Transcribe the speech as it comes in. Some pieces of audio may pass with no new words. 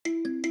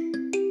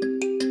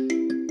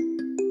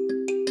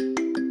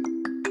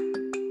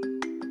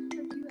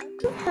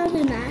had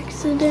an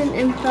accident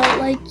and felt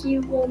like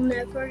you will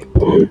never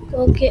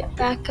get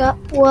back up?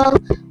 Well,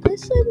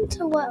 listen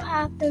to what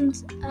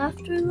happens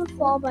after the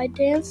fall by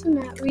Dan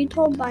Sinnott,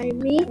 retold by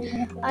me,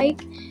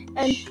 Ike,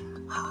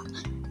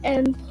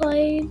 and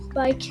played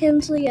by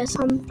Kinslee as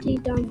Humpty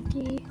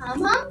Dumpty.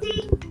 I'm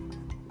Humpty.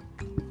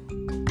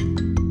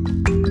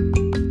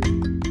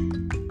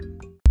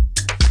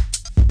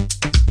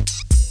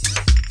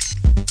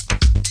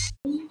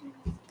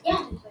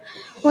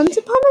 Once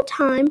upon a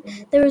time,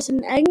 there was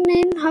an egg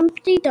named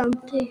Humpty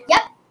Dumpty.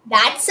 Yep,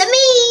 that's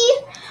me.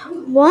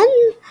 One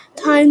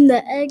time,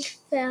 the egg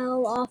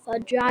fell off a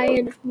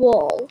giant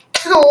wall.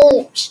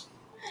 Ouch.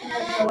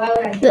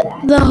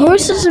 The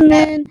horses and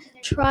men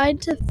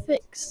tried to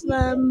fix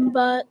them,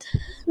 but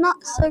not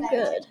so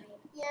good.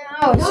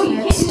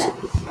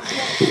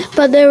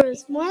 But there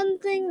was one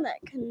thing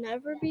that could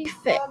never be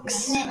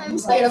fixed. I'm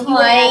scared of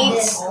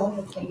heights.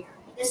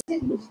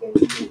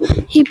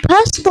 He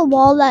passed the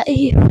wall that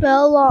he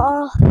fell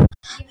off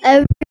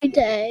every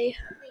day.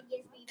 It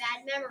gives me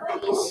bad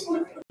memories.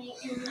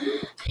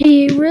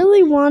 He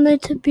really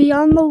wanted to be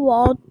on the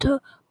wall to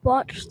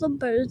watch the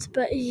birds,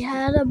 but he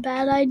had a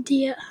bad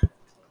idea.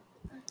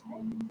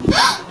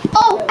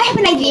 Oh, I have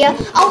an idea.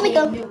 I'll make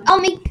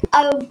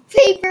a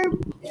paper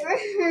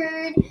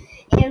bird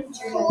and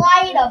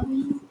fly it up.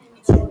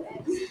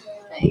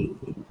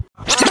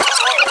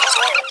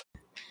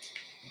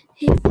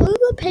 He flew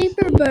the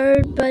paper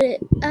bird, but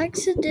it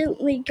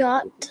accidentally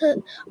got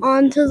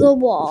onto the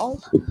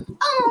wall.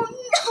 Oh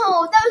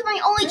no, that was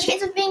my only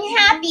chance of being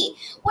happy.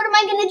 What am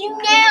I gonna do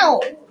now?